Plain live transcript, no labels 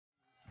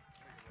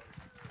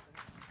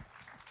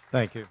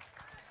Thank you.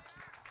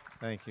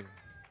 Thank you.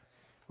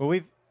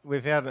 Well,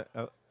 we've had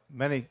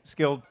many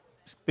skilled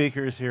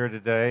speakers here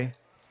today,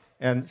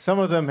 and some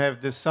of them have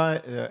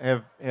described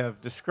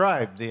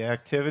the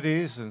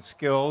activities and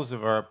skills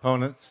of our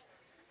opponents,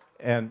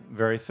 and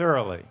very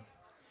thoroughly.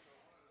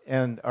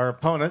 And our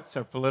opponents,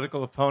 our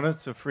political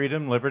opponents of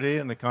freedom, liberty,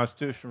 and the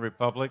constitutional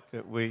republic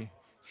that we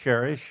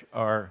cherish,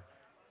 are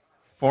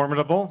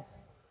formidable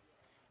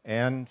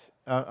and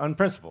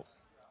unprincipled,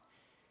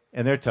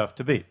 and they're tough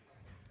to beat.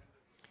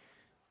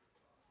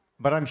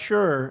 But I'm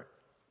sure,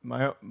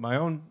 my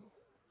own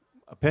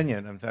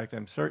opinion, in fact,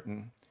 I'm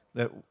certain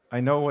that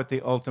I know what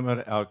the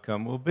ultimate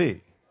outcome will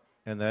be,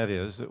 and that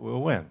is that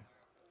we'll win.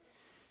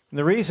 And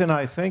the reason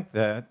I think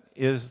that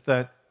is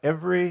that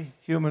every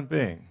human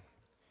being,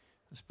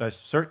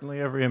 especially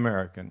certainly every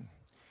American,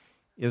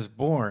 is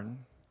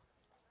born,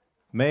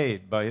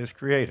 made by his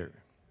Creator,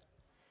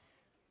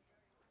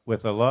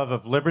 with a love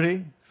of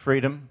liberty,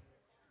 freedom,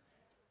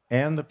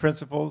 and the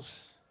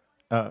principles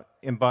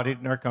embodied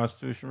in our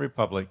constitutional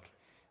republic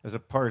as a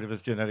part of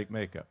his genetic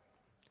makeup.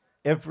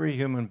 Every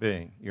human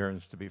being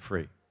yearns to be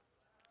free.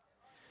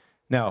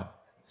 Now,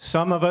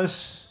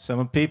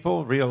 some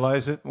people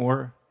realize it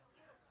more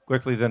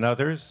quickly than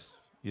others.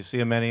 You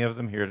see many of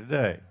them here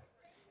today.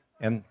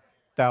 And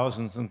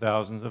thousands of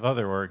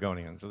other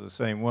Oregonians are the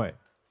same way.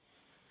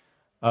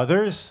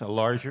 Others, a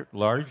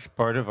large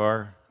part of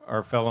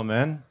our fellow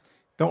men,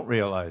 don't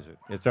realize it.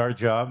 It's our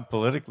job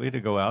politically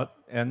to go out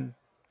and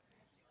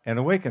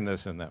awaken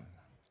this in them.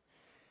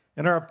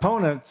 And our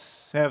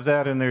opponents have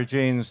that in their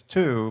genes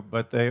too,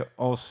 but they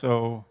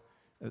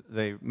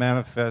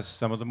manifest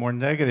some of the more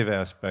negative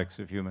aspects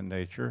of human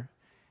nature,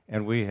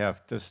 and we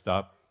have to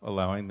stop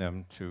allowing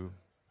them to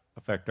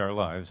affect our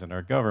lives and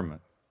our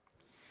government.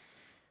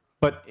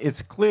 But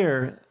it's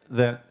clear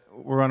that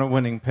we're on a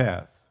winning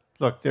path.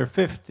 Look, there are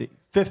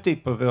 50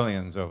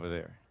 pavilions over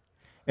there.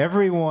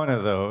 Every one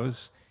of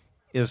those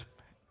is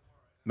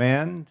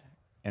manned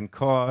and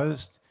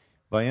caused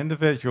by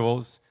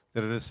individuals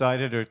that have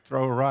decided to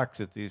throw rocks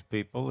at these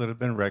people that have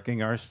been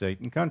wrecking our state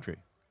and country.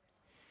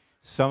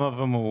 Some of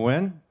them will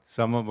win,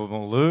 some of them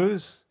will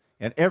lose,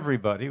 and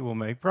everybody will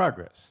make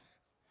progress.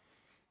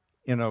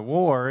 In a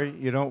war,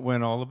 you don't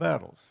win all the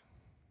battles.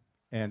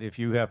 And if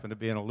you happen to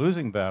be in a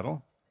losing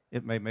battle,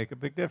 it may make a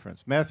big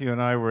difference. Matthew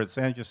and I were at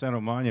San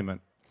Jacinto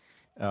Monument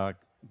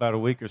about a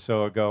week or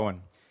so ago, and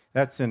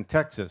that's in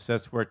Texas.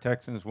 That's where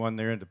Texans won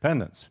their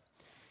independence.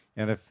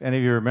 And if any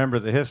of you remember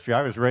the history,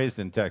 I was raised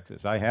in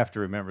Texas. I have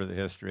to remember the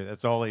history.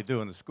 That's all they do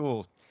in the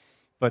schools.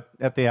 But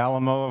at the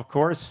Alamo, of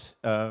course,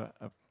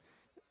 Santa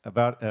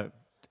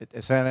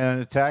Anna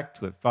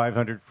attacked with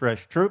 500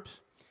 fresh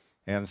troops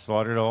and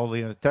slaughtered all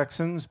the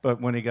Texans.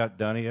 But when he got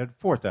done, he had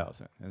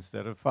 4,000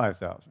 instead of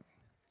 5,000.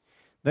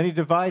 Then he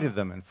divided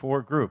them in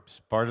 4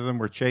 groups. Part of them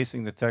were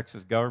chasing the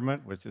Texas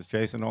government, which is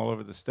chasing all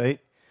over the state.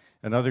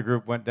 Another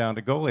group went down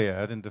to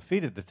Goliad and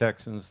defeated the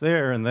Texans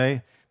there, and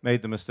they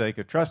made the mistake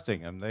of trusting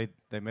him.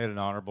 They made an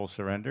honorable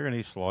surrender, and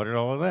he slaughtered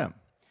all of them.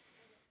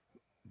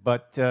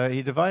 But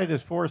he divided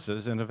his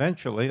forces, and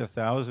eventually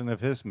 1,000 of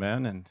his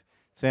men and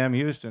Sam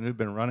Houston, who'd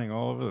been running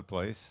all over the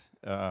place,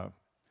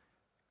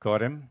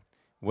 caught him,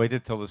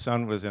 waited till the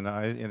sun was in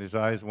his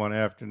eyes one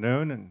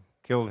afternoon, and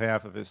killed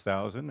half of his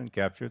 1,000 and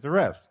captured the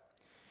rest.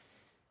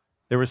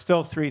 There were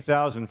still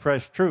 3,000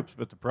 fresh troops,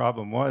 but the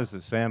problem was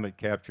that Sam had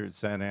captured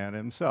Santa Anna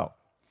himself.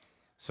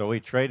 So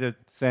he traded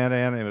Santa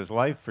Anna and his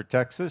life for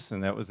Texas,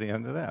 and that was the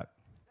end of that.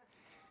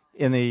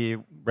 In the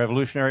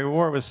Revolutionary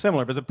War, it was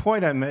similar, but the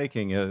point I'm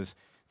making is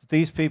that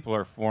these people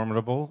are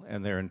formidable,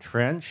 and they're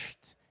entrenched,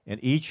 and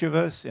each of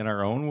us, in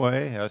our own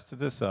way, has to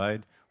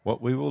decide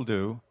what we will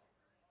do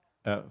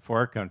for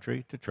our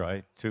country to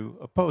try to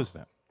oppose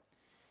them.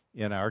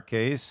 In our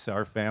case,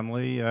 our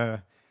family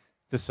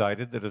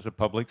decided that as a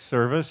public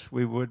service,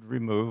 we would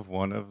remove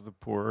one of the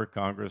poorer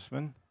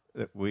congressmen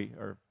that we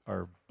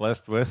are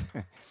blessed with.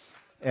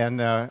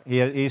 And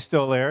he's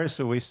still there,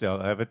 so we still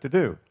have it to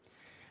do.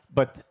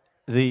 But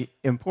the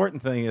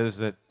important thing is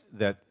that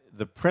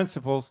the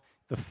principles,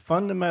 the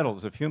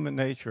fundamentals of human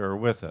nature are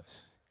with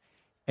us.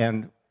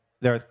 And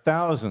there are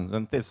thousands,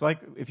 and it's like,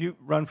 if you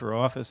run for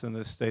office in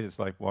this state, it's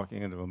like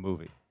walking into a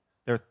movie.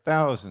 There are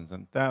thousands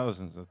and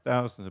thousands and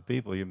thousands of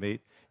people you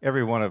meet.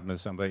 Every one of them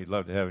is somebody you'd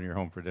love to have in your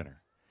home for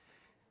dinner.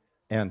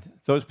 And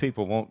those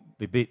people won't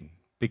be beaten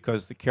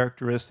because the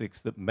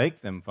characteristics that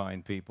make them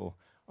fine people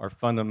are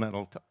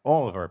fundamental to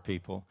all of our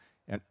people.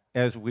 And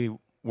as we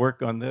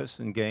work on this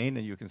and gain,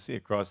 and you can see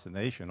across the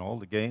nation all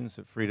the gains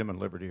that freedom and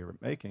liberty are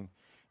making,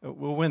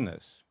 we'll win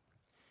this.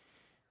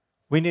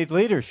 We need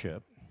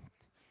leadership,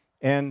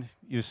 and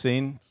you've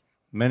seen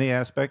many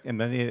aspects and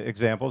many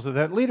examples of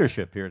that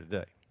leadership here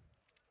today.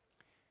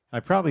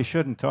 I probably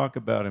shouldn't talk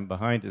about him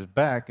behind his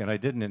back, and I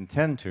didn't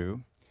intend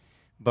to,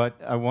 but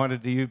I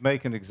wanted to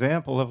make an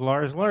example of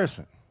Lars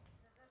Larson.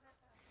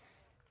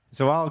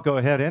 So I'll go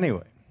ahead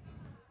anyway.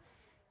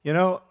 You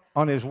know,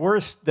 on his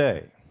worst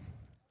day,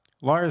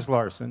 Lars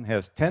Larson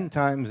has 10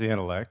 times the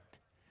intellect,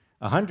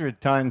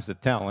 100 times the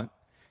talent,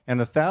 and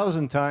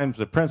 1,000 times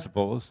the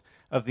principles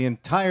of the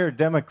entire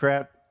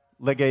Democrat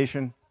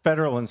legation,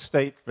 federal and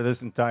state, for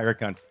this entire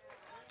country.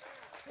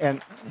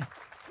 And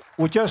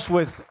just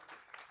with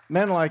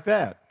men like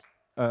that,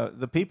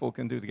 the people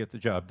can get the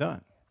job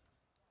done.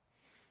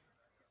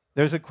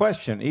 There's a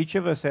question. Each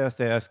of us has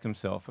to ask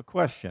himself a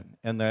question,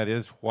 and that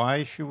is,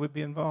 why should we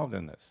be involved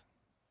in this?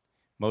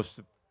 Most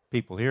of the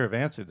people here have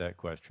answered that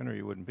question, or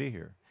you wouldn't be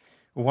here.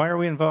 Why are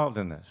we involved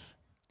in this?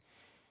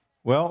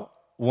 Well,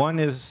 one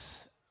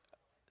is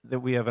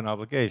that we have an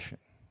obligation,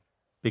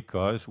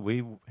 because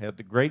we had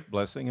the great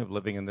blessing of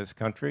living in this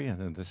country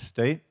and in this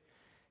state,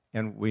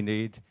 and we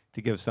need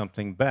to give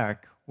something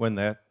back when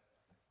that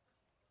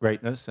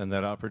greatness and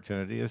that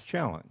opportunity is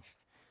challenged.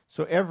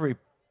 So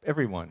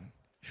everyone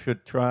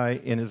should try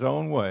in his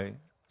own way,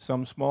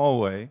 some small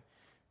way,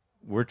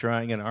 we're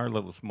trying in our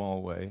little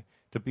small way,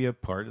 to be a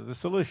part of the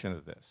solution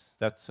of this.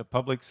 That's a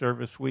public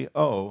service we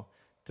owe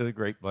to the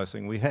great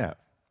blessing we have.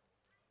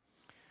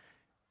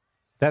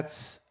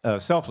 That's a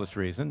selfless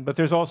reason, but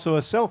there's also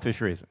a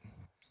selfish reason.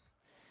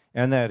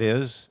 And that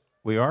is,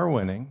 we are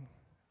winning,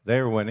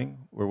 they're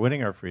winning, we're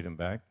winning our freedom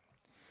back.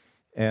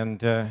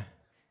 And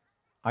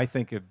I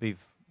think it'd be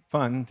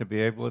fun to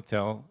be able to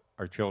tell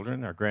our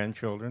children, our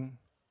grandchildren,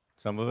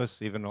 some of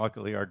us, even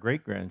luckily our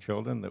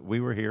great-grandchildren, that we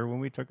were here when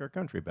we took our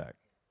country back.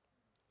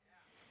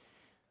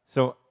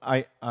 So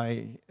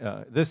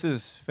this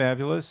is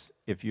fabulous.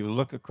 If you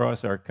look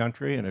across our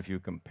country and if you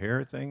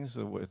compare things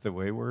with the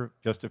way we were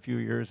just a few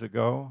years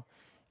ago,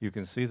 you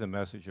can see the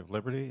message of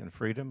liberty and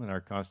freedom in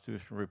our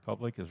constitutional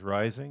republic is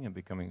rising and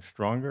becoming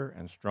stronger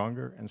and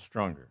stronger and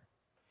stronger.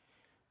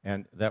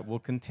 And that will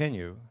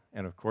continue,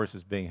 and of course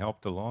is being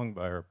helped along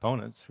by our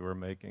opponents who are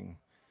making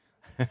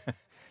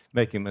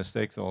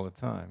mistakes all the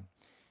time.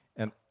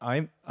 And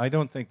I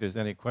don't think there's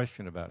any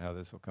question about how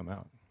this will come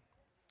out.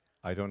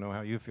 I don't know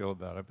how you feel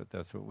about it, but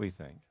that's what we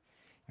think.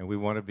 And we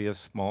want to be a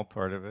small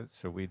part of it,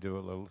 so we do a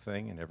little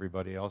thing and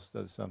everybody else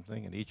does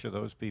something, and each of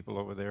those people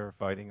over there are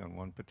fighting on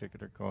one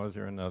particular cause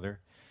or another.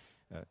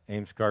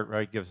 Ames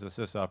Cartwright gives us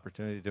this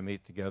opportunity to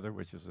meet together,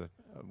 which is a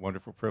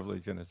wonderful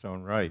privilege in its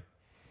own right.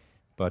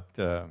 But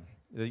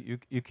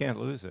you can't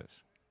lose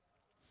this.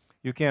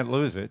 You can't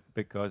lose it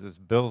because it's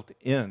built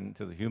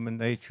into the human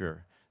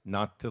nature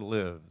not to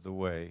live the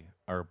way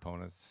our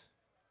opponents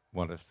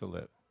want us to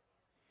live.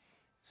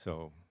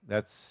 So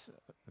that's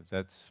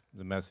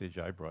the message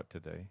I brought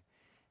today,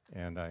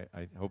 and I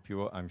hope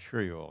you all, I'm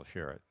sure you all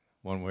share it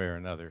one way or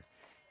another.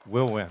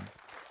 We'll win,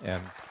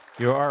 and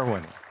you are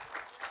winning.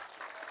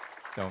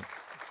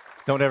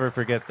 Don't ever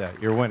forget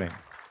that. You're winning.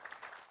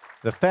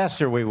 The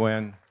faster we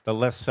win, the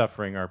less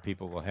suffering our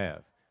people will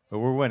have. But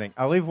we're winning.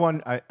 I'll leave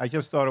one. I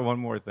just thought of one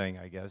more thing,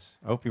 I guess.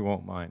 I hope you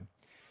won't mind.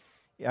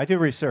 I do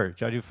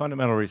research. I do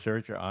fundamental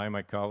research.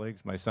 My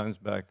colleagues, my son's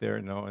back there,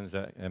 Noah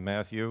and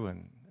Matthew,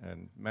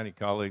 and many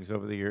colleagues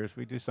over the years,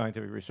 we do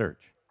scientific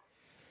research.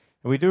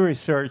 And we do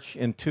research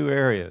in two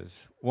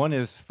areas. One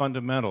is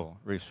fundamental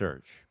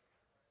research,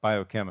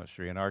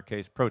 biochemistry, in our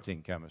case,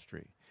 protein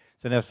chemistry.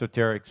 It's an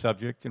esoteric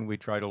subject, and we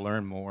try to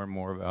learn more and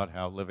more about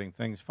how living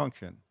things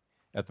function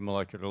at the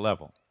molecular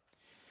level.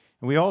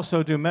 And we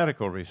also do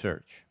medical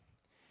research.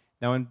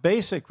 Now, in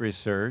basic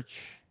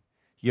research,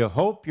 you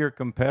hope your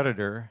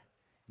competitor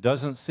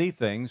doesn't see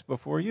things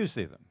before you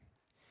see them.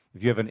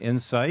 If you have an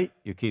insight,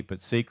 you keep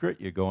it secret,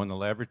 you go in the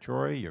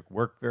laboratory, you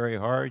work very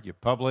hard, you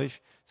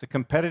publish. It's a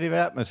competitive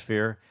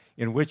atmosphere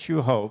in which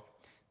you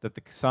hope that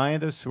the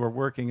scientists who are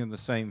working in the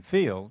same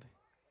field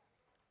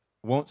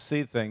won't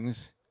see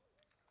things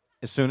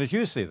as soon as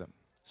you see them,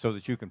 so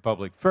that you can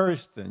publish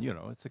first, and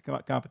it's a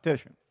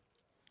competition.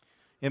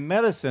 In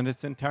medicine,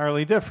 it's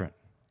entirely different.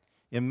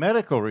 In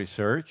medical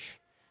research,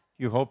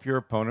 you hope your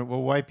opponent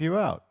will wipe you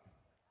out.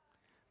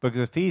 Because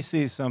if he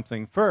sees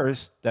something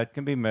first, that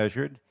can be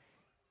measured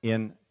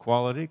in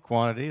quality,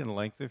 quantity, and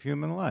length of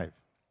human life.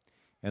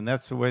 And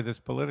that's the way this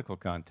political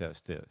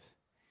contest is.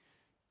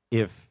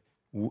 If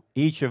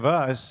each of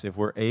us, if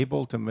we're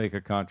able to make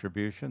a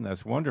contribution,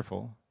 that's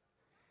wonderful.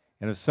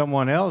 And if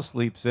someone else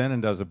leaps in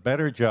and does a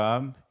better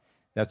job,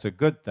 that's a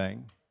good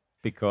thing,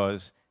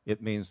 because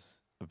it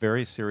means a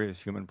very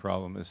serious human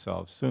problem is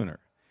solved sooner.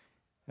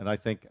 And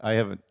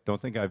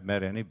don't think I've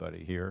met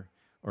anybody here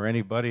or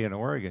anybody in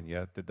Oregon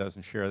yet that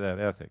doesn't share that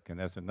ethic, and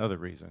that's another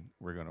reason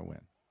we're going to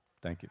win.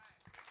 Thank you.